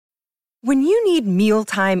When you need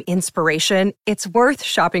mealtime inspiration, it's worth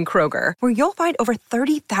shopping Kroger, where you'll find over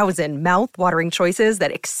 30,000 mouth-watering choices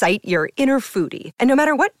that excite your inner foodie. And no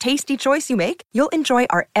matter what tasty choice you make, you'll enjoy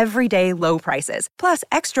our everyday low prices, plus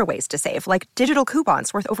extra ways to save, like digital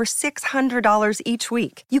coupons worth over $600 each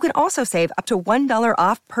week. You can also save up to $1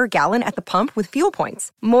 off per gallon at the pump with fuel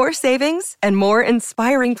points. More savings and more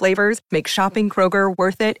inspiring flavors make shopping Kroger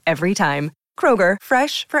worth it every time. Kroger,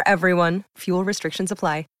 fresh for everyone. Fuel restrictions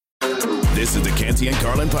apply. This is the Canty and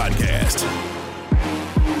Carlin podcast.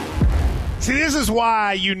 See, this is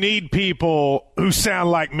why you need people who sound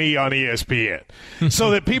like me on ESPN,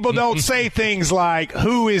 so that people don't say things like,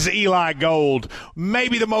 who is Eli Gold,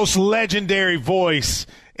 maybe the most legendary voice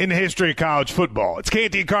in the history of college football. It's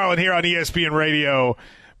Canty and Carlin here on ESPN Radio.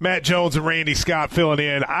 Matt Jones and Randy Scott filling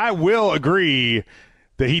in. I will agree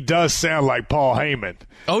that he does sound like Paul Heyman.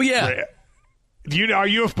 Oh, yeah. Are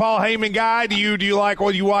you a Paul Heyman guy? Do you like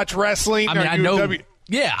when you watch wrestling? I mean, I know.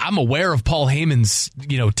 Yeah, I'm aware of Paul Heyman's,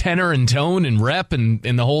 tenor and tone and rep and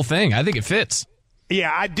the whole thing. I think it fits.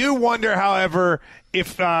 Yeah, I do wonder, however,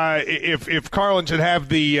 if Carlin should have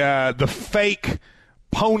the fake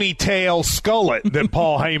ponytail skullet that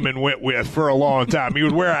Paul Heyman went with for a long time. He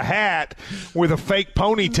would wear a hat with a fake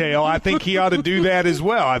ponytail. I think he ought to do that as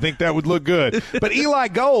well. I think that would look good. But Eli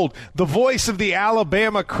Gold, the voice of the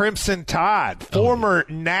Alabama Crimson Tide, former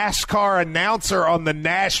NASCAR announcer on the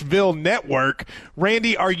Nashville Network.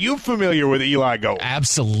 Randy, are you familiar with Eli Gold?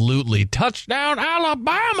 Absolutely. Touchdown,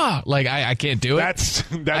 Alabama. Like, I can't do it.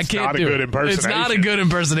 That's not a good impersonation. It's not a good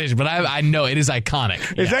impersonation, but I know it is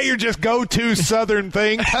iconic. Is that your just go-to Southern thing?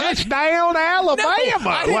 Touchdown,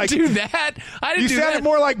 Alabama. No, I didn't do that. You sounded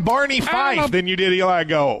more like Barney Fife than you did Eli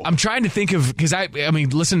Gold. I'm trying to think of, because I mean,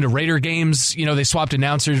 listen to Raider games. They swapped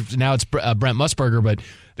announcers. Now it's Brent Musburger, but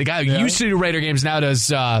the guy who used to do Raider games now does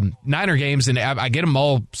Niner games, and I get them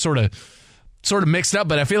all sort of mixed up.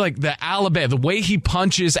 But I feel like the way he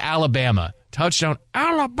punches Alabama, touchdown,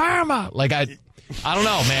 Alabama. Like I don't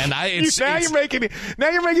know, man. You're making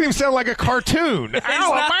him sound like a cartoon.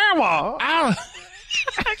 Alabama.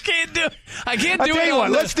 I can't do it. I can't do it. Tell you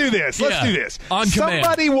what, let's do this. Let's do this. On command.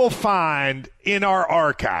 Somebody will find in our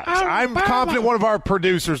archives. I'm confident one of our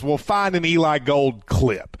producers will find an Eli Gold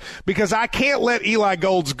clip, because I can't let Eli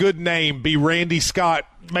Gold's good name be Randy Scott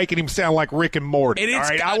making him sound like Rick and Morty. All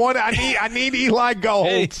right, I need Eli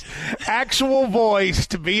Gold's actual voice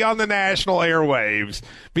to be on the national airwaves,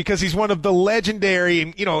 because he's one of the legendary.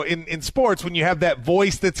 In sports, when you have that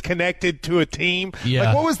voice that's connected to a team,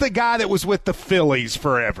 like what was the guy that was with the Phillies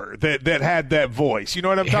forever that had that voice? You know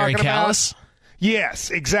what I'm talking about? Harry Kalas? Yes,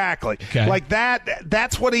 exactly. Okay. Like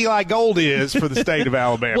that's what Eli Gold is for the state of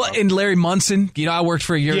Alabama. Well, and Larry Munson, I worked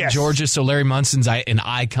for a year in Georgia, so Larry Munson's an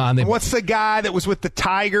icon. What's the guy that was with the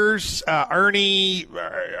Tigers? Ernie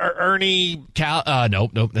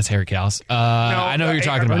Nope, that's Harry Kalas. I know who you're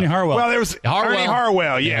talking about. Ernie Harwell. Well, there was Ernie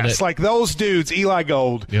Harwell, yes. Like those dudes, Eli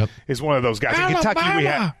Gold is one of those guys. In Kentucky, we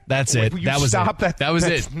had... That's it. That was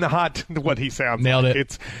it. That's not what he sounds Nailed like. it.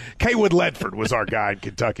 It's Kaywood Ledford was our guy in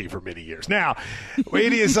Kentucky for many years. Now,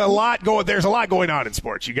 it is a lot going. There's a lot going on in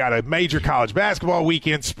sports. You got a major college basketball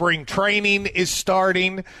weekend. Spring training is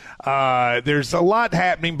starting. There's a lot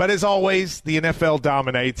happening, but as always, the NFL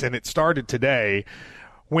dominates, and it started today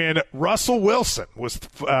when Russell Wilson was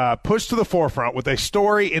pushed to the forefront with a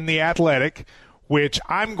story in The Athletic, which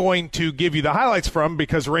I'm going to give you the highlights from,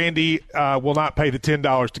 because Randy will not pay the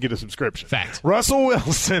 $10 to get a subscription. Fact. Russell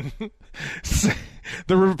Wilson,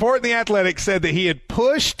 the report in The Athletic said that he had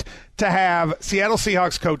pushed to have Seattle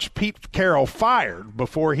Seahawks coach Pete Carroll fired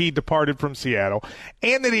before he departed from Seattle,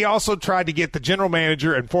 and that he also tried to get the general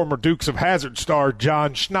manager and former Dukes of Hazzard star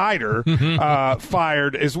John Schneider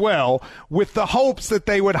fired as well, with the hopes that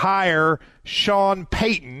they would hire Sean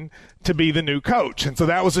Payton to be the new coach. And so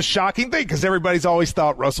that was a shocking thing, because everybody's always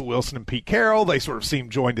thought Russell Wilson and Pete Carroll, they sort of seem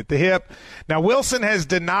joined at the hip. Now, Wilson has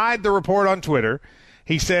denied the report on Twitter.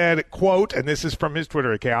 He said, quote, and this is from his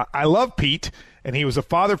Twitter account, "I love Pete, and he was a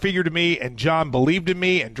father figure to me, and John believed in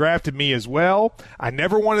me and drafted me as well. I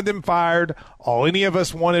never wanted them fired. All any of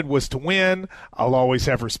us wanted was to win. I'll always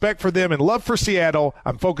have respect for them and love for Seattle.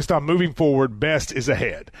 I'm focused on moving forward. Best is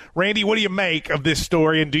ahead." Randy, what do you make of this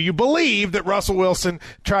story, and do you believe that Russell Wilson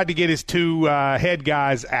tried to get his two head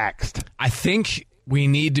guys axed? I think we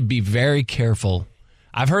need to be very careful.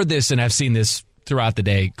 I've heard this, and I've seen this throughout the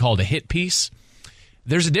day, called a hit piece.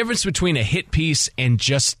 There's a difference between a hit piece and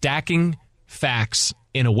just stacking facts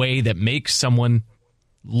in a way that makes someone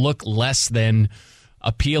look less than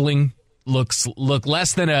appealing, look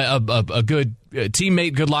less than a good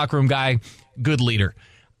teammate, good locker room guy, good leader.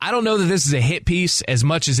 I don't know that this is a hit piece as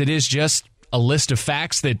much as it is just a list of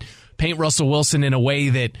facts that paint Russell Wilson in a way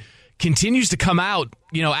that continues to come out,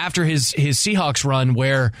 after his Seahawks run,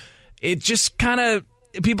 where it just kind of,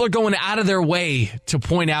 people are going out of their way to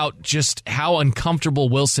point out just how uncomfortable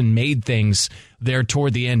Wilson made things there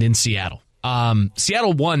toward the end in Seattle.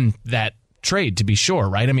 Seattle won that trade, to be sure,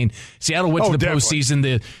 right? I mean, Seattle went to the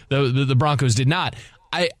postseason. The Broncos did not.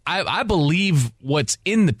 I believe what's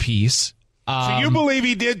in the piece. So you believe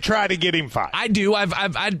he did try to get him fired? I do.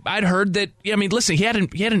 I'd heard that. I mean, listen, he had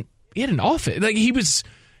an office. Like he was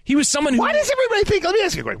someone who. Why does everybody think? Let me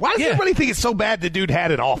ask you a question. Why does everybody think it's so bad the dude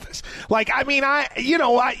had an office? Like, I mean,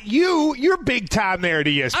 you're big time there at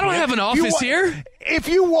ESPN. I don't have an office here. If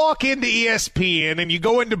you walk into ESPN and you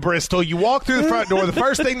go into Bristol, you walk through the front door, the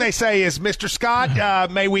first thing they say is, Mr.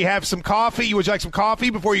 Scott, may we have some coffee? Would you like some coffee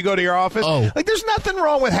before you go to your office? Oh. Like, there's nothing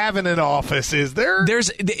wrong with having an office, is there?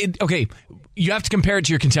 Okay. You have to compare it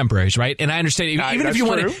to your contemporaries, right? And I understand even if you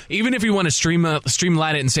want to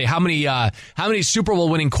streamline it and say how many Super Bowl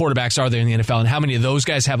winning quarterbacks are there in the NFL and how many of those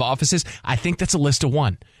guys have offices, I think that's a list of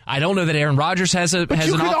one. I don't know that Aaron Rodgers has an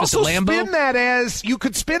office at Lambeau. You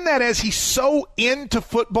could spin that as he's so into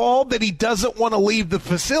football that he doesn't want to leave the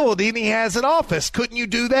facility and he has an office. Couldn't you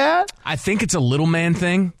do that? I think it's a little man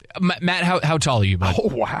thing. Matt, how tall are you, bud?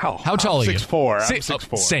 Oh, wow. How tall are you? 6'4". I'm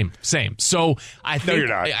 6'4". Same. So I think... No, you're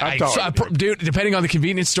not. I'm taller. Dude, depending on the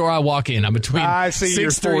convenience store I walk in, I'm between... I see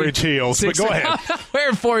your 4-inch heels, but go ahead. I'm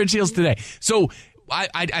wearing 4-inch heels today. So...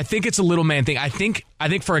 I think it's a little man thing. I think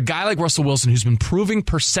for a guy like Russell Wilson, who's been proving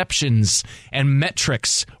perceptions and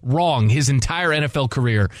metrics wrong his entire NFL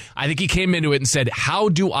career, I think he came into it and said, how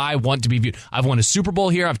do I want to be viewed? I've won a Super Bowl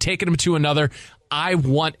here. I've taken him to another. I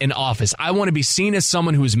want an office. I want to be seen as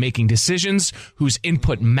someone who is making decisions, whose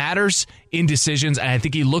input matters in decisions. And I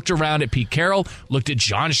think he looked around at Pete Carroll, looked at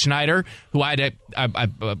John Schneider, who I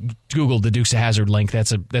Googled the Dukes of Hazzard link.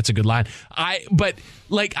 That's a good line. I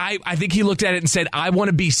think he looked at it and said, I want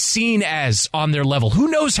to be seen as on their level. Who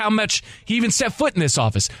knows how much he even set foot in this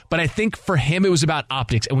office? But I think for him, it was about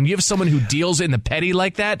optics. And when you have someone who deals in the petty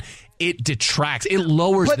like that, it detracts. It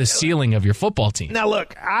lowers the ceiling of your football team. Now,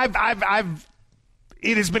 look,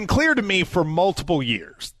 it has been clear to me for multiple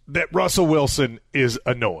years that Russell Wilson is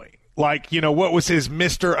annoying. Like, what was his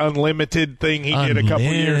Mr. Unlimited thing he did a couple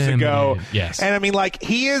years ago? Yes. And I mean, like,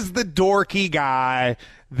 he is the dorky guy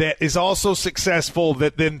that is also successful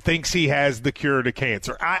that then thinks he has the cure to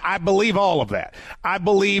cancer. I believe all of that. I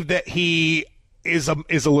believe that he is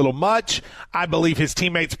a little much. I believe his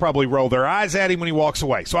teammates probably roll their eyes at him when he walks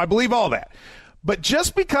away. So I believe all that. But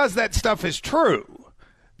just because that stuff is true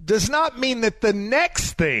does not mean that the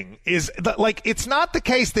next thing is like, it's not the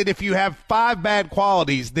case that if you have 5 bad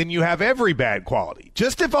qualities, then you have every bad quality.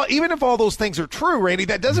 Even if all those things are true, Randy,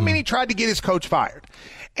 that doesn't mean he tried to get his coach fired.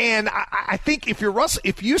 And I think if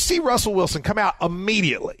you see Russell Wilson come out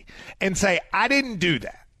immediately and say, I didn't do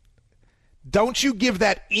that, don't you give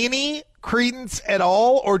that any credence at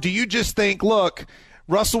all? Or do you just think, look,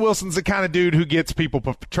 Russell Wilson's the kind of dude who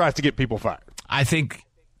tries to get people fired? I think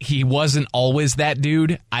he wasn't always that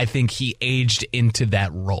dude. I think he aged into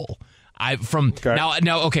that role. I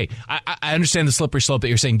understand the slippery slope that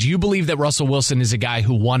you're saying. Do you believe that Russell Wilson is a guy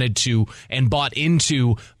who wanted to and bought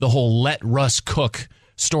into the whole let Russ cook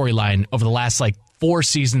storyline over the last 4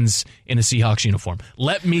 seasons in a Seahawks uniform?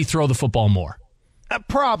 Let me throw the football more.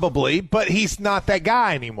 Probably, but he's not that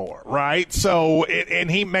guy anymore, right? So,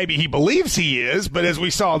 and maybe he believes he is, but as we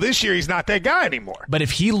saw this year, he's not that guy anymore. But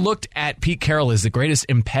if he looked at Pete Carroll as the greatest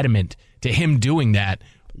impediment to him doing that,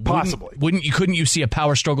 possibly, couldn't you see a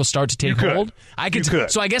power struggle start to take hold? You could.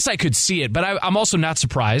 So I guess I could see it, but I'm also not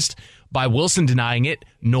surprised by Wilson denying it,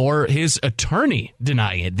 nor his attorney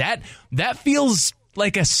denying it. That feels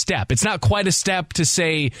like a step. It's not quite a step to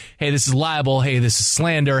say, hey, this is libel, hey, this is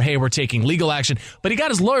slander, hey, we're taking legal action. But he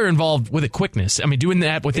got his lawyer involved with a quickness. I mean, doing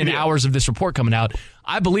that within hours of this report coming out,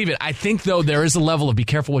 I believe it. I think, though, there is a level of be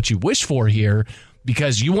careful what you wish for here,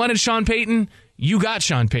 because you wanted Sean Payton, you got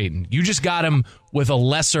Sean Payton. You just got him with a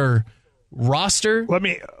lesser roster. Let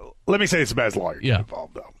me say it's about his lawyer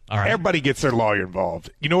involved, though. All right. Everybody gets their lawyer involved.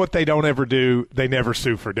 You know what they don't ever do? They never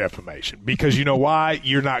sue for defamation, because you know why?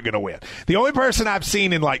 You're not going to win. The only person I've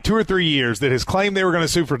seen in 2 or 3 years that has claimed they were going to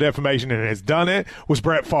sue for defamation and has done it was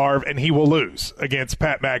Brett Favre, and he will lose against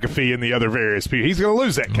Pat McAfee and the other various people. He's going to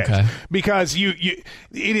lose that case because it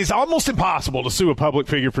is almost impossible to sue a public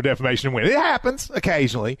figure for defamation and win. It happens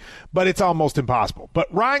occasionally, but it's almost impossible.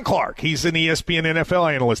 But Ryan Clark, he's an ESPN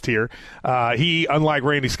NFL analyst here. He, unlike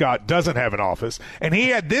Randy Scott, doesn't have an office, and he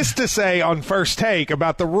had this to say on First Take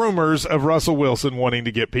about the rumors of Russell Wilson wanting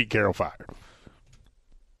to get Pete Carroll fired.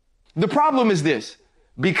 The problem is this.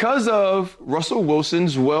 because of Russell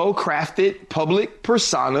Wilson's well-crafted public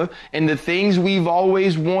persona and the things we've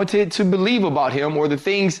always wanted to believe about him, or the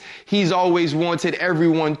things he's always wanted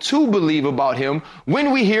everyone to believe about him,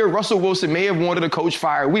 when we hear Russell Wilson may have wanted a coach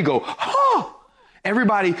fired, we go, huh!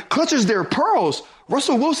 Everybody clutches their pearls.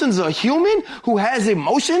 Russell Wilson's a human who has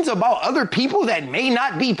emotions about other people that may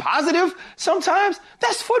not be positive sometimes.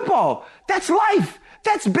 That's football. That's life.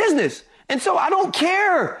 That's business. And so I don't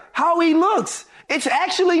care how he looks. It's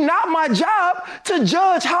actually not my job to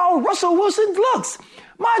judge how Russell Wilson looks.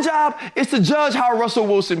 My job is to judge how Russell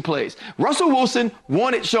Wilson plays. Russell Wilson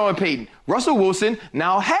wanted Sean Payton. Russell Wilson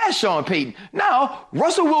now has Sean Payton. Now,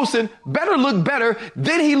 Russell Wilson better look better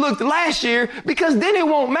than he looked last year, because then it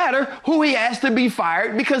won't matter who he has to be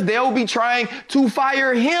fired, because they'll be trying to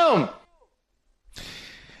fire him.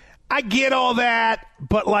 I get all that,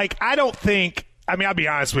 but I don't think, I'll be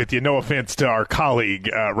honest with you, no offense to our colleague,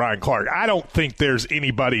 Ryan Clark. I don't think there's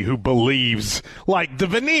anybody who believes, the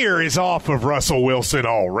veneer is off of Russell Wilson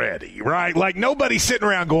already, right? Nobody's sitting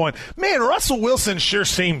around going, man, Russell Wilson sure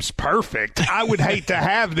seems perfect. I would hate to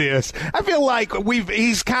have this. I feel like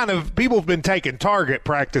people have been taking target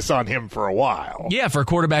practice on him for a while. Yeah, for a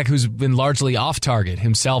quarterback who's been largely off target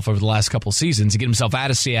himself over the last couple seasons to get himself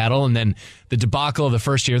out of Seattle, and then the debacle of the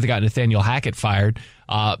first year that got Nathaniel Hackett fired.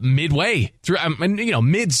 Midway through,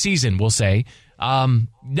 mid-season, we'll say.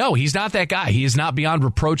 No, he's not that guy. He is not beyond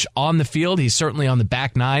reproach on the field. He's certainly on the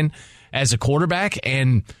back nine as a quarterback.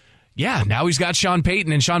 And, yeah, now he's got Sean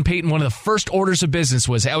Payton. And Sean Payton, one of the first orders of business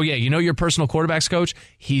was, oh, yeah, your personal quarterback's coach?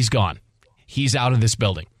 He's gone. He's out of this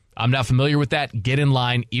building. I'm not familiar with that. Get in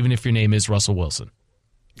line, even if your name is Russell Wilson.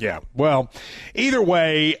 Yeah, well, either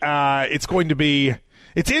way, it's going to be...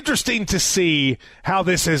 It's interesting to see how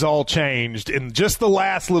this has all changed in just the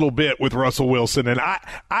last little bit with Russell Wilson. And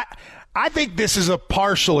I think this is I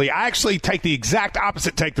actually take the exact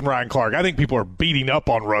opposite take than Ryan Clark. I think people are beating up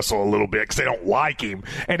on Russell a little bit because they don't like him,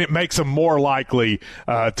 and it makes them more likely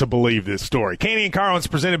to believe this story. Canty and Carlin's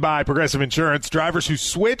presented by Progressive Insurance. Drivers who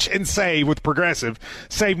switch and save with Progressive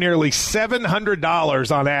save nearly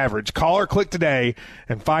 $700 on average. Call or click today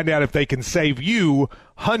and find out if they can save you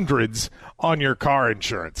hundreds on your car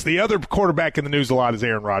insurance. The other quarterback in the news a lot is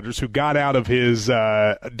Aaron Rodgers, who got out of his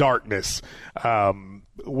darkness,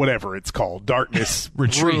 whatever it's called, darkness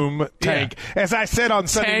room tank. Yeah. As I said on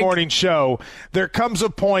Sunday morning show, there comes a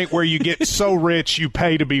point where you get so rich you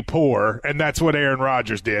pay to be poor, and that's what Aaron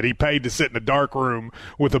Rodgers did. He paid to sit in a dark room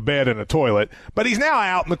with a bed and a toilet. But he's now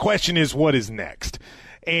out, and the question is, what is next?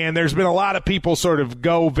 And there's been a lot of people sort of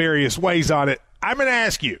go various ways on it. I'm going to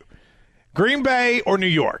ask you, Green Bay or New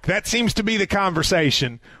York? That seems to be the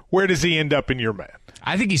conversation. Where does he end up in your man?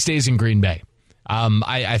 I think he stays in Green Bay.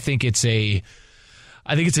 I think it's a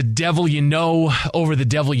devil you know over the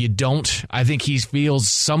devil you don't. I think he feels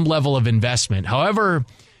some level of investment. However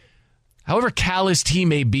calloused he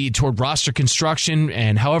may be toward roster construction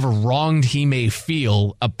and however wronged he may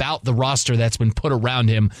feel about the roster that's been put around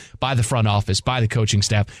him by the front office, by the coaching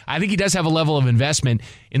staff, I think he does have a level of investment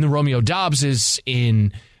in the Romeo Dobbses,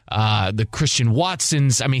 in the Christian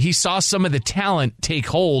Watsons. I mean, he saw some of the talent take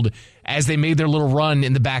hold as they made their little run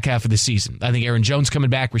in the back half of the season. I think Aaron Jones coming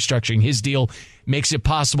back, restructuring his deal, makes it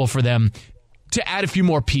possible for them to add a few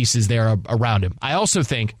more pieces there around him. I also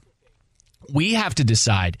think we have to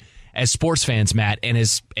decide as sports fans, Matt, and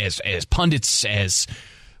as pundits, as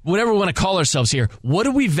whatever we want to call ourselves here, what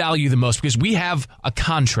do we value the most? Because we have a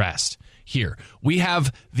contrast here. We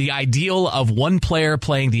have the ideal of one player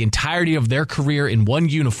playing the entirety of their career in one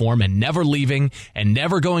uniform and never leaving and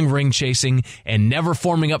never going ring chasing and never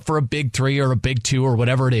forming up for a big three or a big two or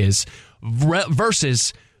whatever it is,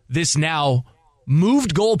 versus this now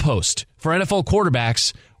moved goalpost for NFL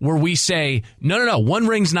quarterbacks where we say, no, one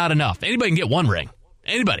ring's not enough. Anybody can get one ring.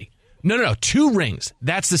 Anybody. No, 2 rings.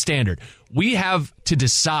 That's the standard. We have to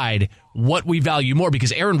decide what we value more,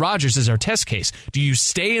 because Aaron Rodgers is our test case. Do you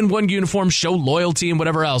stay in one uniform, show loyalty and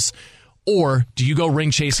whatever else, or do you go ring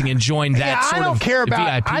chasing and join that sort of VIP room?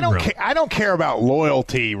 I don't care about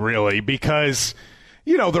loyalty, really, because,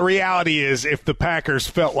 the reality is if the Packers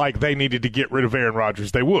felt like they needed to get rid of Aaron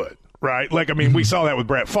Rodgers, they would. Right? We saw that with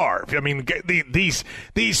Brett Favre.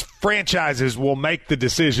 These franchises will make the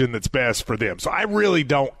decision that's best for them. So I really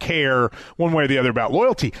don't care one way or the other about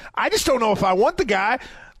loyalty. I just don't know if I want the guy,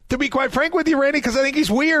 to be quite frank with you, Randy, because I think he's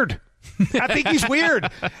weird. I think he's weird.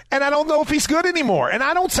 And I don't know if he's good anymore. And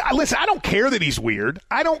I don't care that he's weird.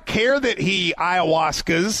 I don't care that he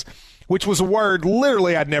ayahuascas, which was a word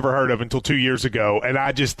literally I'd never heard of until 2 years ago, and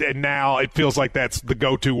now it feels like that's the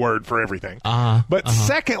go-to word for everything.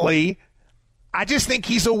 Secondly, I just think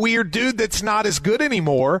he's a weird dude that's not as good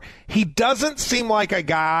anymore. He doesn't seem like a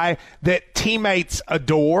guy that teammates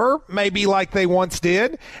adore, maybe like they once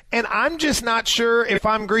did. And I'm just not sure if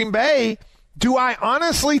I'm Green Bay, do I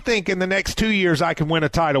honestly think in the next 2 years I can win a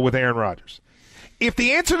title with Aaron Rodgers? If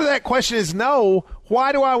the answer to that question is no,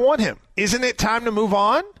 why do I want him? Isn't it time to move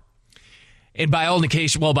on? And by all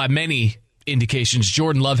indication, well, by many indications,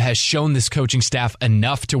 Jordan Love has shown this coaching staff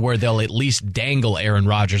enough to where they'll at least dangle Aaron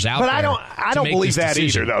Rodgers out. But there I don't believe that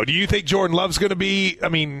either, though. Do you think Jordan Love's going to be? I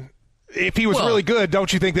mean, if he was really good,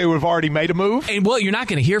 don't you think they would have already made a move? And well, you're not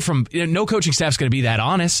going to hear from no coaching staff's going to be that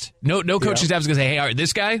honest. No coaching staff's going to say, "Hey, all right,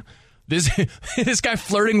 this guy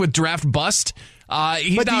flirting with draft bust."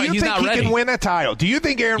 He's but do you think he ready. Can win a title? Do you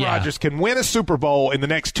think Aaron Rodgers can win a Super Bowl in the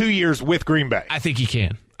next 2 years with Green Bay? I think he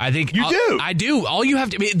can. I think you do. I do. All you have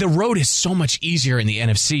to the road is so much easier in the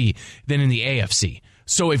NFC than in the AFC.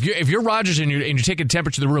 So if you're Rodgers and you're taking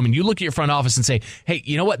temperature of the room and you look at your front office and say, hey,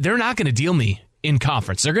 you know what? They're not going to deal me in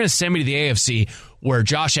conference. They're going to send me to the AFC where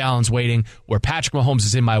Josh Allen's waiting, where Patrick Mahomes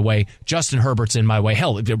is in my way, Justin Herbert's in my way.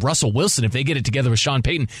 Hell, Russell Wilson, if they get it together with Sean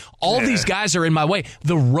Payton, all these guys are in my way.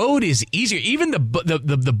 The road is easier. Even the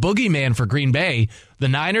boogeyman for Green Bay, the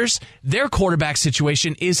Niners, their quarterback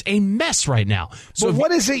situation is a mess right now. So but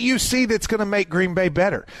what is it you see that's going to make Green Bay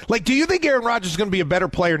better? Like, do you think Aaron Rodgers is going to be a better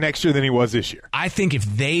player next year than he was this year? I think if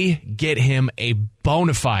they get him a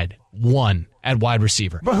bona fide one at wide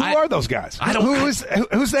receiver. But who are those guys?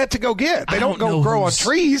 Who's that to go get? They don't go grow on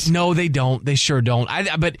trees. No, they don't. They sure don't.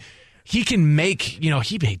 But he can make,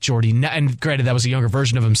 he made Jordy, and granted that was a younger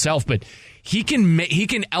version of himself, but he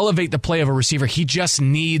can elevate the play of a receiver. He just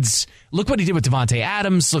needs, look what he did with Devontae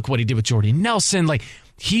Adams, look what he did with Jordy Nelson. Like,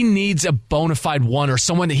 he needs a bona fide one or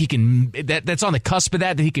someone that he can that's on the cusp of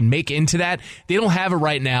that he can make into that. They don't have it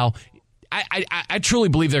right now. I truly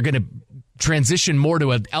believe they're going to transition more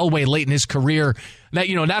to an Elway late in his career. That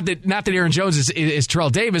not that Aaron Jones is Terrell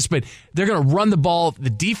Davis, but they're going to run the ball. The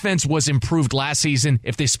defense was improved last season.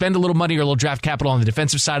 If they spend a little money or a little draft capital on the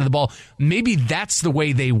defensive side of the ball, maybe that's the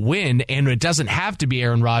way they win, and it doesn't have to be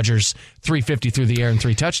Aaron Rodgers 350 through the air and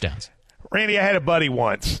 3 touchdowns. Randy, I had a buddy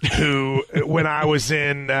once who, when I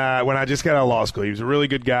just got out of law school, he was a really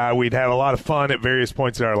good guy. We'd have a lot of fun at various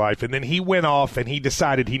points in our life. And then he went off and he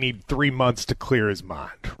decided he needed 3 months to clear his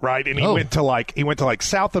mind, right? And he went to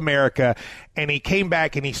South America, and he came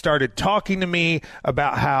back and he started talking to me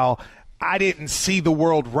about how I didn't see the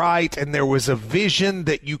world right, and there was a vision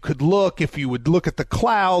that you could look if you would look at the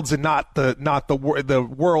clouds and not the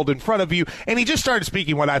world in front of you. And he just started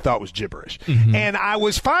speaking what I thought was gibberish. Mm-hmm. And I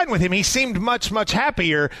was fine with him. He seemed much, much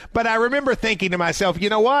happier. But I remember thinking to myself, you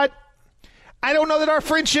know what? I don't know that our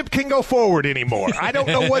friendship can go forward anymore. I don't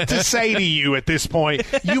know what to say to you at this point.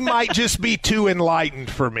 You might just be too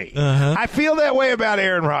enlightened for me. Uh-huh. I feel that way about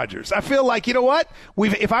Aaron Rodgers. I feel like, you know what?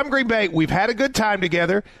 If I'm Green Bay, we've had a good time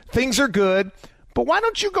together. Things are good. But why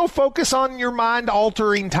don't you go focus on your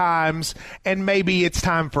mind-altering times, and maybe it's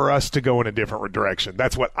time for us to go in a different direction.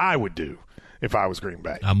 That's what I would do if I was Green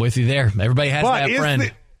Bay. I'm with you there. Everybody has that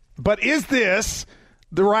friend. But is this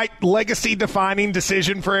the right legacy-defining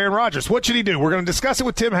decision for Aaron Rodgers? What should he do? We're going to discuss it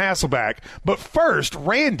with Tim Hasselback. But first,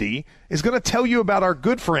 Randy is going to tell you about our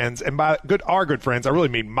good friends, and by our good friends, I really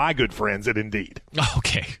mean my good friends at Indeed.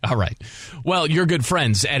 Okay, all right. Well, your good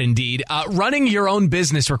friends at Indeed. Running your own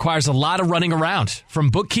business requires a lot of running around. From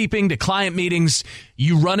bookkeeping to client meetings,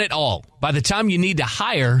 you run it all. By the time you need to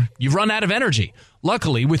hire, you run out of energy.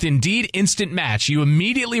 Luckily, with Indeed Instant Match, you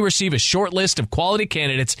immediately receive a short list of quality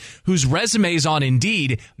candidates whose resumes on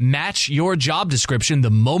Indeed match your job description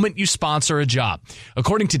the moment you sponsor a job.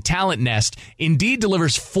 According to Talent Nest, Indeed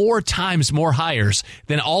delivers 4 times more hires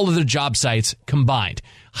than all other job sites combined.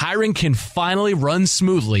 Hiring can finally run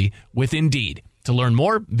smoothly with Indeed. To learn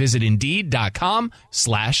more, visit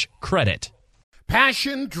Indeed.com/credit.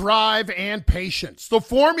 Passion, drive, and patience. The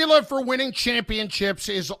formula for winning championships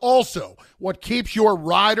is also what keeps your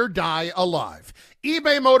ride or die alive.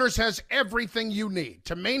 eBay Motors has everything you need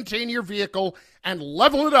to maintain your vehicle and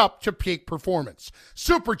level it up to peak performance.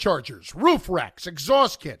 Superchargers, roof racks,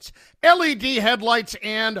 exhaust kits, LED headlights,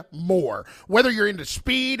 and more. Whether you're into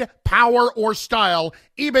speed, power, or style,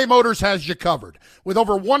 eBay Motors has you covered. With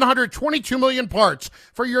over 122 million parts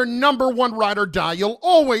for your number one ride or die, you'll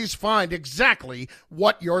always find exactly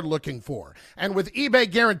what you're looking for. And with eBay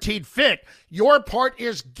Guaranteed Fit, your part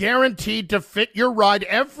is guaranteed to fit your ride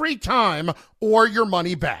every time or your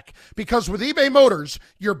money back. Because with eBay Motors,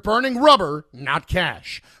 you're burning rubber, not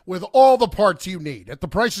cash. With all the parts you need at the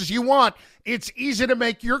prices you want, it's easy to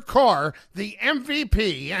make your car the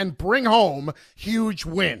MVP and bring home huge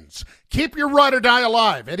wins. Keep your ride or die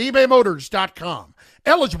alive at ebaymotors.com.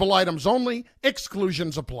 Eligible items only.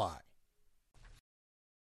 Exclusions apply.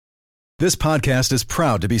 This podcast is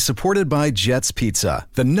proud to be supported by Jets Pizza,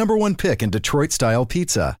 the #1 pick in Detroit-style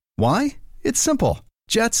pizza. Why? It's simple.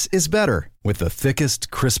 Jets is better. With the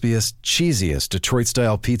thickest, crispiest, cheesiest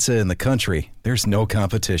Detroit-style pizza in the country, there's no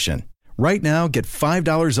competition. Right now, get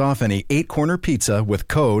 $5 off any 8-corner pizza with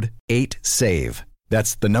code 8SAVE.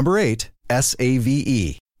 That's the number 8,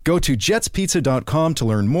 S-A-V-E. Go to jetspizza.com to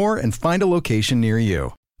learn more and find a location near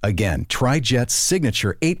you. Again, try Jet's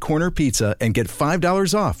signature 8-corner pizza and get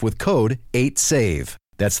 $5 off with code 8SAVE.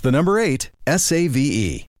 That's the number 8,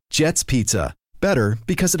 S-A-V-E. Jet's Pizza. Better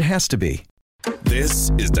because it has to be.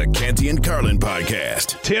 This is the Canty and Carlin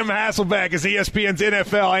podcast. Tim Hasselbeck is ESPN's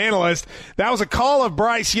NFL analyst. That was a call of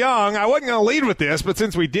Bryce Young. I wasn't going to lead with this, but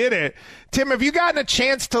since we did it, Tim, have you gotten a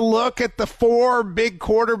chance to look at the 4 big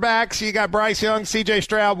quarterbacks? You got Bryce Young, C.J.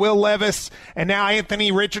 Stroud, Will Levis, and now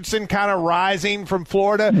Anthony Richardson kind of rising from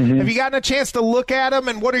Florida. Mm-hmm. Have you gotten a chance to look at them,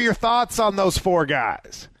 and what are your thoughts on those 4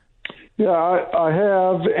 guys? Yeah, I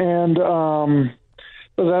have, and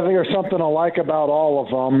I think there's something I like about all of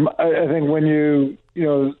them. I think when a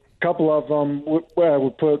couple of them, I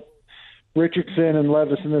would put Richardson and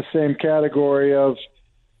Levis in the same category of,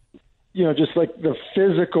 just like the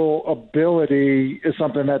physical ability is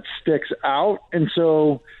something that sticks out. And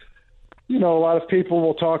so, a lot of people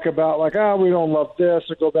will talk about like, we don't love this,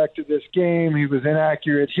 or go back to this game, he was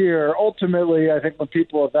inaccurate here. Ultimately, I think when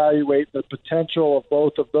people evaluate the potential of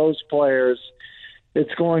both of those players,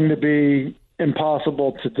 it's going to be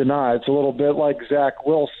impossible to deny. It's a little bit like Zach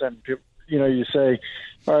Wilson. You say,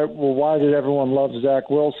 all right, well, why did everyone love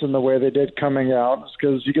Zach Wilson the way they did coming out? It's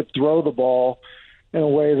because you could throw the ball in a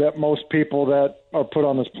way that most people that are put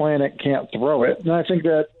on this planet can't throw it. And I think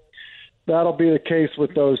that that'll be the case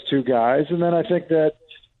with those 2 guys. And then I think that,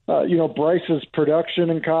 Bryce's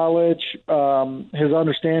production in college, his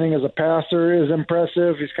understanding as a passer is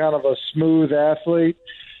impressive. He's kind of a smooth athlete.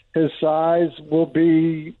 His size will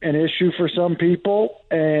be an issue for some people,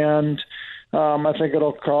 and I think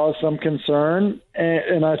it'll cause some concern,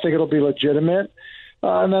 and I think it'll be legitimate.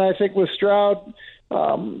 And then I think with Stroud,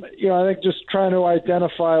 I think just trying to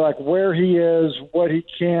identify like where he is, what he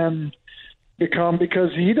can become,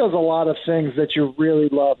 because he does a lot of things that you really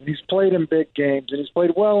love. He's played in big games, and he's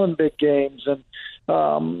played well in big games, and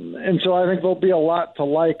so I think there'll be a lot to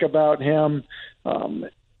like about him.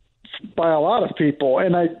 By a lot of people.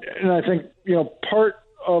 And I think, part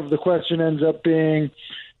of the question ends up being,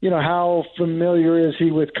 how familiar is he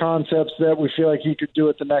with concepts that we feel like he could do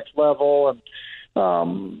at the next level.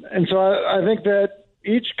 And so I think that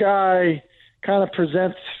each guy kind of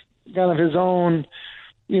presents kind of his own,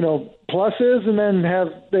 pluses, and then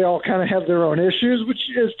they all kind of have their own issues, which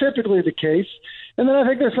is typically the case. And then I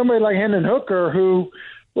think there's somebody like Hendon Hooker who,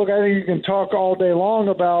 look, I think you can talk all day long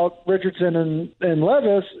about Richardson and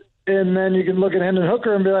Levis, and then you can look at Hendon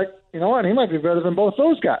Hooker and be like, you know what, he might be better than both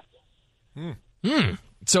those guys.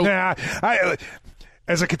 So,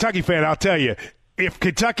 as a Kentucky fan, I'll tell you, if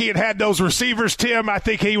Kentucky had those receivers, Tim, I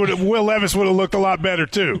think Will Levis would have looked a lot better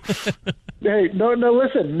too. Hey,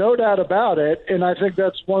 listen, no doubt about it, and I think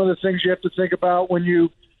that's one of the things you have to think about when you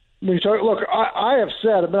talk. Look, I have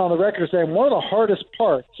said, I've been on the record saying one of the hardest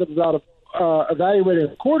parts about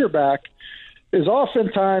evaluating a quarterback is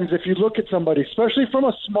oftentimes if you look at somebody, especially from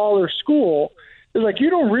a smaller school, it's like you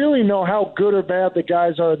don't really know how good or bad the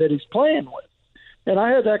guys are that he's playing with. And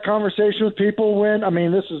I had that conversation with people when,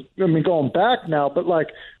 going back now, but like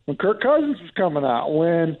when Kirk Cousins was coming out,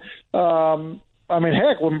 when Brian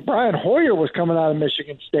Hoyer was coming out of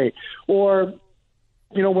Michigan State, or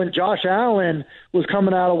when Josh Allen was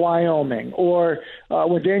coming out of Wyoming, or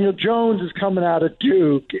when Daniel Jones is coming out of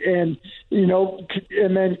Duke, and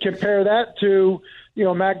then compare that to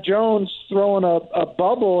Mac Jones throwing a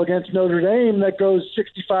bubble against Notre Dame that goes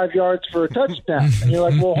 65 yards for a touchdown, and you're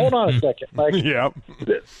like, well, hold on a second,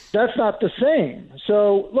 that's not the same.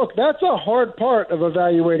 So look, that's a hard part of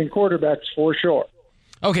evaluating quarterbacks for sure.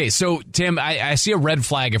 Okay, so Tim, I see a red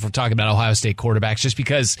flag if we're talking about Ohio State quarterbacks, just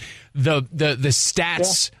because the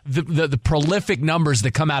stats, the prolific numbers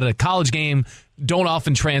that come out of the college game don't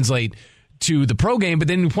often translate to the pro game. But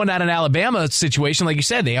then you point out an Alabama situation, like you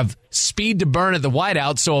said, they have speed to burn at the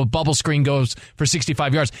wideout, so a bubble screen goes for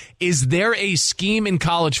 65 yards. Is there a scheme in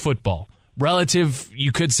college football relative,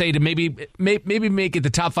 you could say, to maybe make it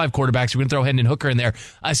the top 5 quarterbacks? We're going to throw Hendon Hooker in there.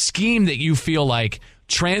 A scheme that you feel like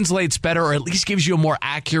translates better, or at least gives you a more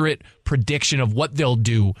accurate prediction of what they'll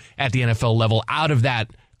do at the NFL level out of that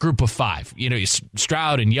group of 5.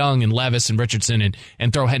 Stroud and Young and Levis and Richardson,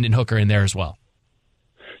 and throw Hendon Hooker in there as well.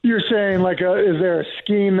 you're saying, like, is there a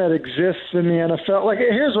scheme that exists in the NFL? Like,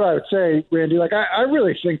 here's what I would say, Randy. Like, I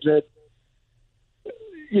really think that,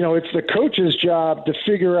 it's the coach's job to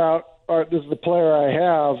figure out, all right, this is the player I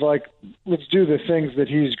have. Like, let's do the things that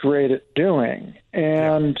he's great at doing.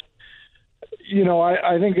 And,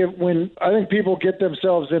 I think I think people get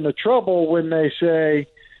themselves into trouble when they say,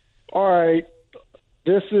 all right,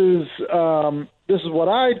 this is what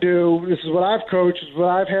I do. This is what I've coached. This is what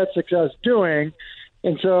I've had success doing.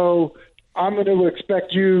 And so I'm going to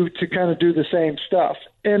expect you to kind of do the same stuff.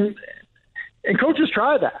 And coaches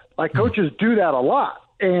try that. Like, coaches do that a lot.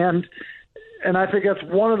 And I think that's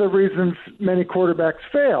one of the reasons many quarterbacks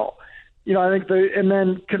fail. I think and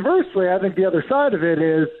then conversely, I think the other side of it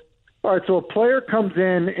is, all right, so a player comes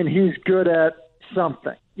in and he's good at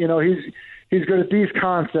something. He's good at these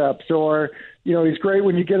concepts, or, he's great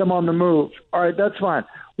when you get him on the move. All right, that's fine.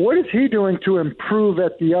 What is he doing to improve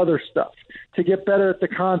at the other stuff, to get better at the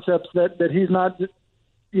concepts that he's not,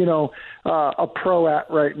 a pro at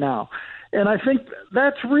right now? And I think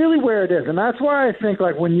that's really where it is. And that's why I think,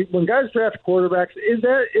 like, when guys draft quarterbacks, it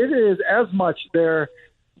is as much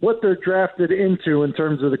what they're drafted into in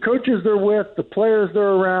terms of the coaches they're with, the players they're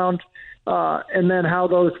around, and then how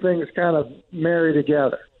those things kind of marry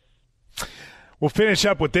together. We'll finish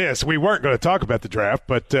up with this. We weren't going to talk about the draft,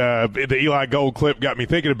 but the Eli Gold clip got me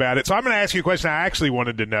thinking about it. So I'm going to ask you a question I actually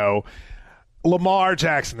wanted to know. Lamar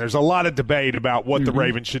Jackson, there's a lot of debate about what the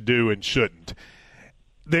Ravens should do and shouldn't.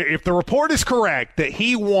 If the report is correct that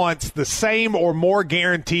he wants the same or more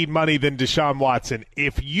guaranteed money than Deshaun Watson,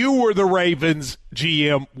 if you were the Ravens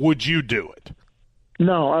GM, would you do it?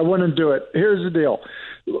 No, I wouldn't do it. Here's the deal.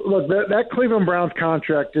 Look, that Cleveland Browns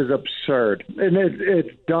contract is absurd, and it's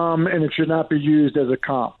dumb, and it should not be used as a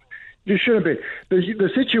comp. It shouldn't be. The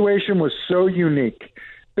situation was so unique.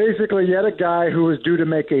 Basically, you had a guy who was due to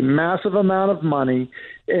make a massive amount of money,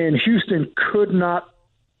 and Houston could not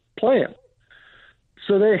play him.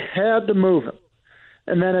 So they had to move him.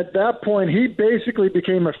 And then at that point, he basically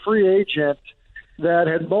became a free agent that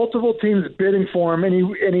had multiple teams bidding for him, and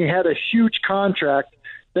he had a huge contract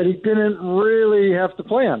that he didn't really have to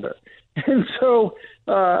play under. And so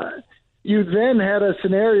you then had a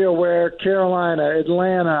scenario where Carolina,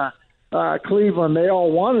 Atlanta, Cleveland, they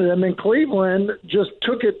all wanted him, and Cleveland just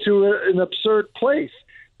took it to an absurd place.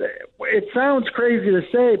 It sounds crazy to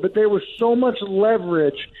say, but there was so much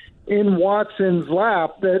leverage in Watson's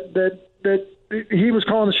lap that he was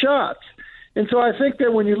calling the shots. And so I think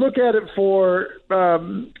that when you look at it for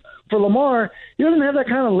Lamar, he doesn't have that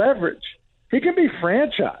kind of leverage. He can be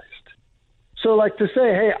franchised. So, like, to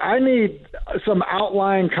say, hey, I need some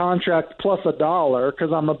outlying contract plus $1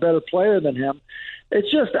 because I'm a better player than him,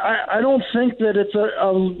 it's just I don't think that it's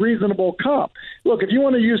a reasonable comp. Look, if you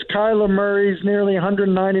want to use Kyler Murray's nearly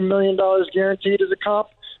 $190 million guaranteed as a comp,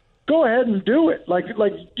 go ahead and do it. Like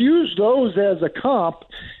use those as a comp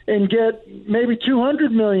and get maybe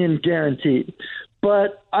 $200 million guaranteed.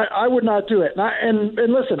 But I would not do it. And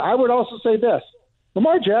listen, I would also say this: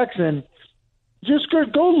 Lamar Jackson, just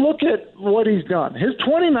go look at what he's done. His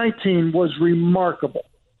 2019 was remarkable.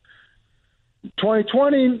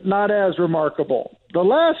 2020, not as remarkable. The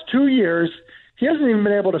last 2 years, he hasn't even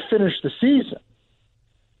been able to finish the season.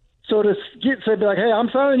 So to say, like, hey, I'm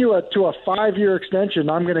signing you to a 5-year extension,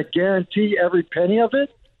 I'm going to guarantee every penny of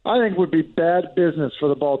it, I think would be bad business for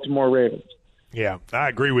the Baltimore Ravens. Yeah, I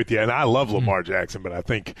agree with you, and I love Lamar Jackson, but I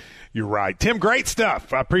think you're right. Tim, great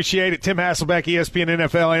stuff. I appreciate it. Tim Hasselbeck, ESPN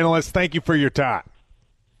NFL analyst, thank you for your time.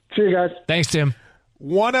 See you guys. Thanks, Tim.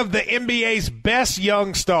 One of the NBA's best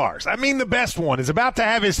young stars, I mean the best one, is about to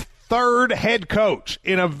have his third head coach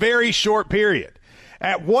in a very short period.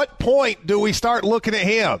 At what point do we start looking at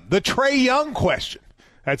him? The Trae Young question.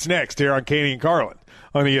 That's next here on Canty and Carlin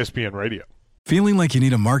on ESPN Radio. Feeling like you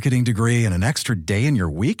need a marketing degree and an extra day in your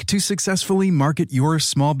week to successfully market your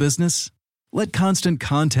small business? Let Constant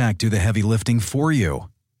Contact do the heavy lifting for you.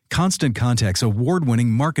 Constant Contact's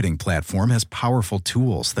award-winning marketing platform has powerful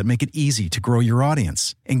tools that make it easy to grow your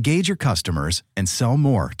audience, engage your customers, and sell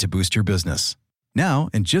more to boost your business. Now,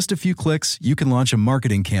 in just a few clicks, you can launch a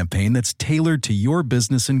marketing campaign that's tailored to your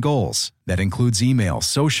business and goals. That includes email,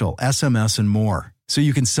 social, SMS, and more. So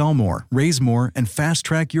you can sell more, raise more, and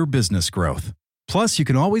fast-track your business growth. Plus, you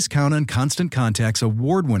can always count on Constant Contact's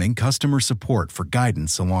award-winning customer support for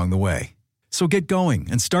guidance along the way. So get going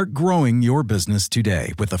and start growing your business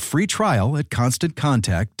today with a free trial at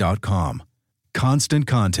ConstantContact.com. Constant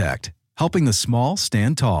Contact, helping the small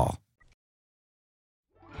stand tall.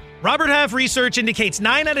 Robert Half research indicates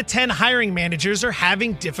 9 out of 10 hiring managers are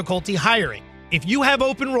having difficulty hiring. If you have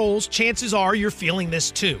open roles, chances are you're feeling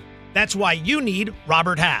this too. That's why you need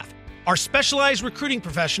Robert Half. Our specialized recruiting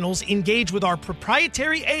professionals engage with our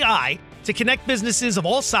proprietary AI to connect businesses of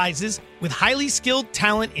all sizes with highly skilled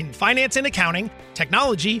talent in finance and accounting,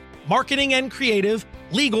 technology, marketing and creative,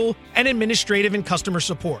 legal, and administrative and customer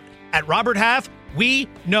support. At Robert Half, we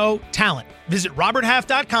know talent. Visit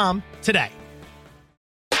roberthalf.com today.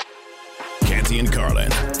 Canty and Carlin,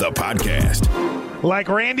 the podcast. Like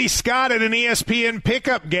Randy Scott at an ESPN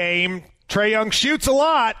pickup game, Trae Young shoots a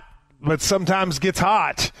lot, but sometimes gets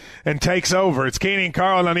hot and takes over. It's Canty and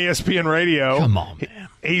Carlin on ESPN Radio. Come on, man.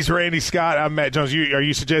 He's Randy Scott. I'm Matt Jones. Are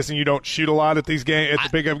you suggesting you don't shoot a lot at these games, at the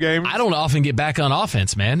pickup games? I don't often get back on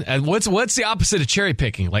offense, man. What's the opposite of cherry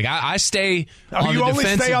picking? Like I stay on the defensive end. You only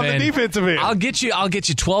stay on the defensive end. I'll get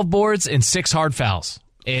you 12 boards and 6 hard fouls,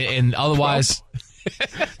 and otherwise.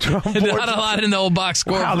 12 boards. Not a lot in the old box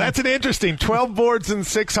score. Wow, that's an interesting 12 boards and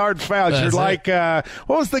 6 hard fouls. You're like,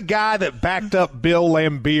 what was the guy that backed up Bill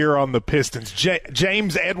Laimbeer on the Pistons?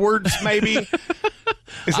 James Edwards, maybe?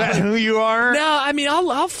 Is that who you are? No, I mean,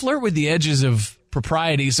 I'll flirt with the edges of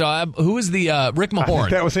propriety. So who is the Rick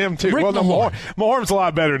Mahorn? That was him, too. Rick Mahorn. Mahorn's a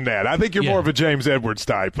lot better than that. I think you're more of a James Edwards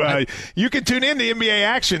type. You can tune in to NBA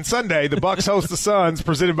action Sunday. The Bucks host the Suns,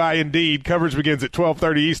 presented by Indeed. Coverage begins at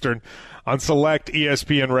 12:30 Eastern on select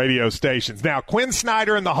ESPN radio stations. Now, Quinn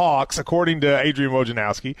Snyder and the Hawks, according to Adrian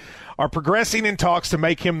Wojnarowski, are progressing in talks to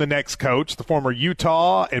make him the next coach. The former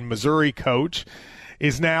Utah and Missouri coach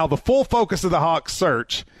is now the full focus of the Hawks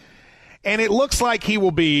search, and it looks like he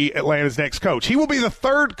will be Atlanta's next coach. He will be the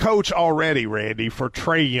third coach already, Randy, for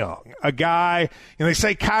Trae Young, a guy, and they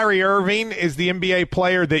say Kyrie Irving is the NBA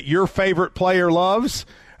player that your favorite player loves.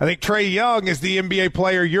 I think Trae Young is the NBA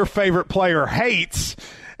player your favorite player hates,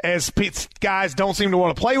 as guys don't seem to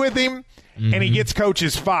want to play with him, and he gets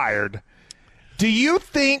coaches fired. Do you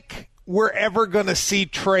think we're ever going to see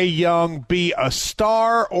Trae Young be a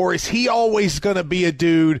star, or is he always going to be a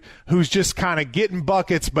dude who's just kind of getting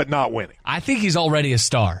buckets but not winning? I think he's already a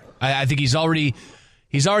star. I think he's already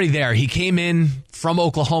there. He came in from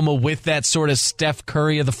Oklahoma with that sort of Steph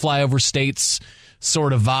Curry of the flyover states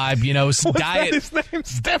sort of vibe, you know. What's diet. His name?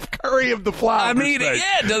 Steph Curry of the flyover. I mean, states.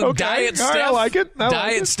 yeah, Okay. Diet Steph. I like it.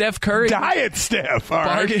 Diet Steph Curry. Diet Steph. All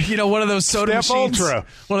right. You know, one of those soda Steph machines. Ultra.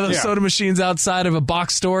 One of those soda machines outside of a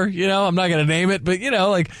box store. You know, I'm not going to name it, but you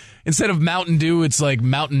know, like instead of Mountain Dew, it's like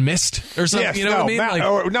Mountain Mist or something. Yes, you know what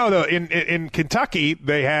I mean? In Kentucky,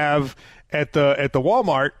 they have at the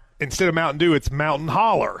Walmart, instead of Mountain Dew, it's Mountain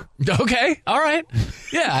Holler. Okay, all right.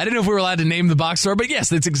 Yeah, I didn't know if we were allowed to name the box store, but yes,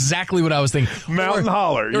 that's exactly what I was thinking. Mountain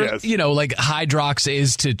Holler, yes. You know, like Hydrox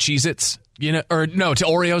is to Cheez-Its, you know, or no, to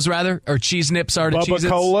Oreos rather, or Cheese Nips are to Cheez-Its. Bubba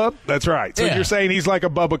Cola, that's right. So Yeah. you're saying he's like a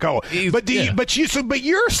Bubba Cola. But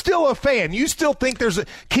you're still a fan. You still think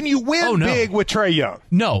can you win big with Trae Young?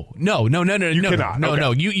 No. You cannot.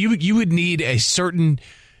 No. You would need a certain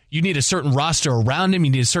roster around him.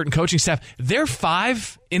 You need a certain coaching staff. Their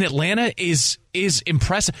 5 in Atlanta is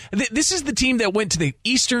impressive. This is the team that went to the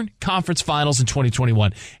Eastern Conference Finals in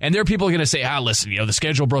 2021. And there are people going to say, listen, you know, the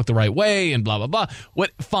schedule broke the right way and blah, blah, blah.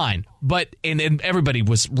 What? Fine. But, and everybody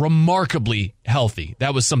was remarkably healthy.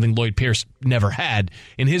 That was something Lloyd Pierce never had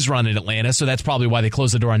in his run in Atlanta. So that's probably why they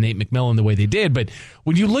closed the door on Nate McMillan the way they did. But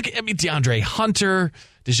when you look at DeAndre Hunter,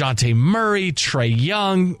 DeJounte Murray, Trae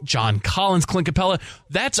Young, John Collins, Clint Capella,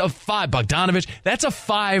 that's a 5. Bogdanovich, that's a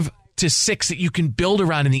 5 to 6 that you can build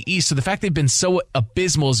around in the East. So the fact they've been so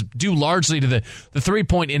abysmal is due largely to the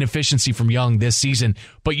 3-point inefficiency from Young this season.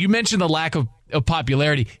 But you mentioned the lack of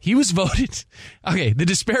popularity. He was voted. Okay, the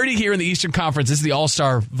disparity here in the Eastern Conference, this is the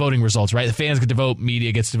all-star voting results, right? The fans get to vote,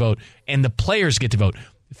 media gets to vote, and the players get to vote.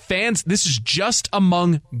 Fans, this is just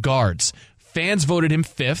among guards. Fans voted him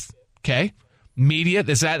 5th, okay? Media,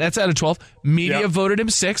 that's out of 12. Media voted him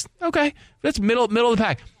 6th. Okay, that's middle of the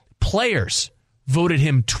pack. Players voted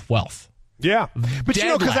him 12th. Yeah, but Dead you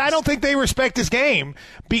know, because I don't think they respect his game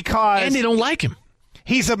because and they don't like him.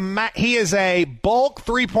 He is a bulk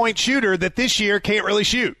 3-point shooter that this year can't really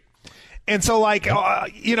shoot, and so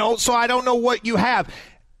so I don't know what you have.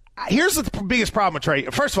 Here's the biggest problem with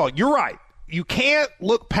Trae. First of all, you're right. You can't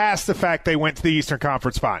look past the fact they went to the Eastern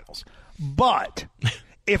Conference Finals, but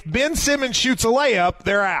if Ben Simmons shoots a layup,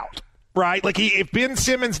 they're out, right? Like if Ben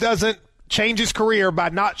Simmons doesn't change his career by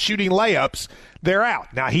not shooting layups, they're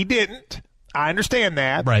out. Now, he didn't. I understand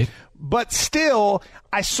that. Right. But still,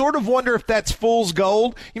 I sort of wonder if that's fool's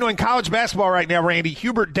gold. You know, in college basketball right now, Randy,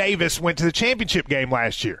 Hubert Davis went to the championship game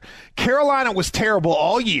last year. Carolina was terrible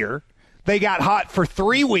all year. They got hot for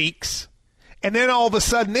 3 weeks. And then all of a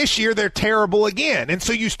sudden this year, they're terrible again. And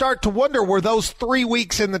so you start to wonder, were those 3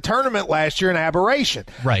 weeks in the tournament last year an aberration?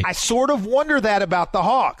 Right. I sort of wonder that about the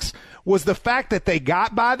Hawks, was the fact that they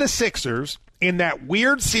got by the Sixers in that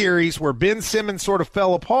weird series where Ben Simmons sort of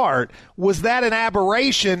fell apart, was that an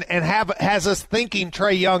aberration and has us thinking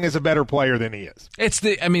Trae Young is a better player than he is?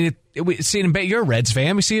 We see it in you're a Reds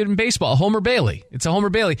fan. We see it in baseball. Homer Bailey. It's a Homer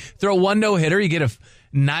Bailey. Throw one no-hitter, you get a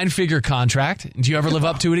 9-figure contract. Do you ever live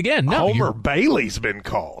up to it again? No. Homer Bailey's been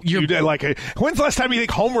called. When's the last time you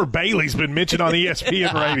think Homer Bailey's been mentioned on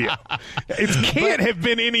ESPN radio? It can't have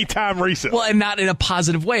been any time recently. Well, and not in a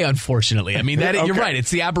positive way, unfortunately. I mean, okay. You're right.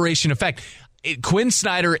 It's the aberration effect. Quinn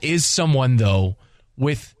Snyder is someone, though,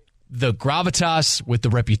 with the gravitas, with the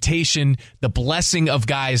reputation, the blessing of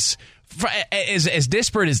guys as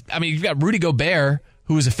disparate as, you've got Rudy Gobert,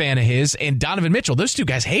 who was a fan of his, and Donovan Mitchell. Those two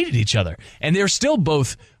guys hated each other, and they're still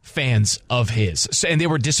both fans of his. And they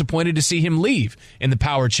were disappointed to see him leave in the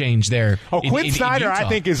power change there. Quinn Snyder, I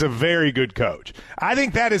think, is a very good coach. I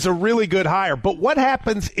think that is a really good hire. But what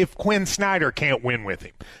happens if Quinn Snyder can't win with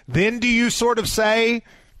him? Then do you sort of say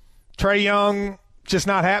Trae Young just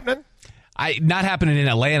not happening? Not happening in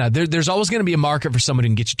Atlanta. There's always going to be a market for someone who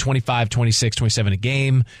can get you 25, 26, 27 a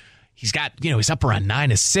game. He's got, he's up around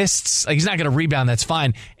 9 assists. He's not going to rebound. That's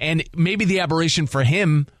fine. And maybe the aberration for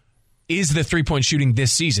him is the three-point shooting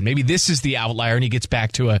this season. Maybe this is the outlier and he gets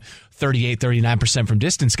back to a 38, 39% from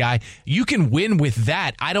distance guy. You can win with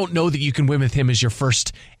that. I don't know that you can win with him as your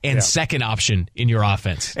first and second option in your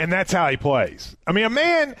offense. And that's how he plays. A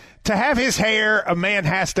man, to have his hair, a man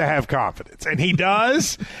has to have confidence. And he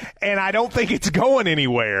does. And I don't think it's going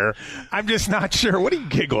anywhere. I'm just not sure. What are you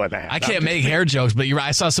giggling at? I can't make hair jokes, but you're right.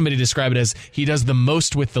 I saw somebody describe it as he does the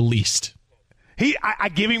most with the least. I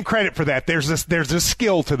give him credit for that. There's a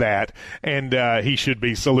skill to that, and he should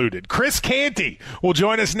be saluted. Chris Canty will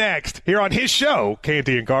join us next here on his show,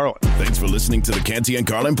 Canty and Carlin. Thanks for listening to the Canty and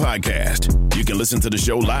Carlin podcast. You can listen to the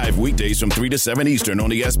show live weekdays from 3 to 7 Eastern on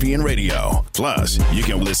ESPN Radio. Plus, you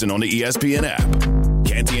can listen on the ESPN app.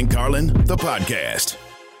 Canty and Carlin, the podcast.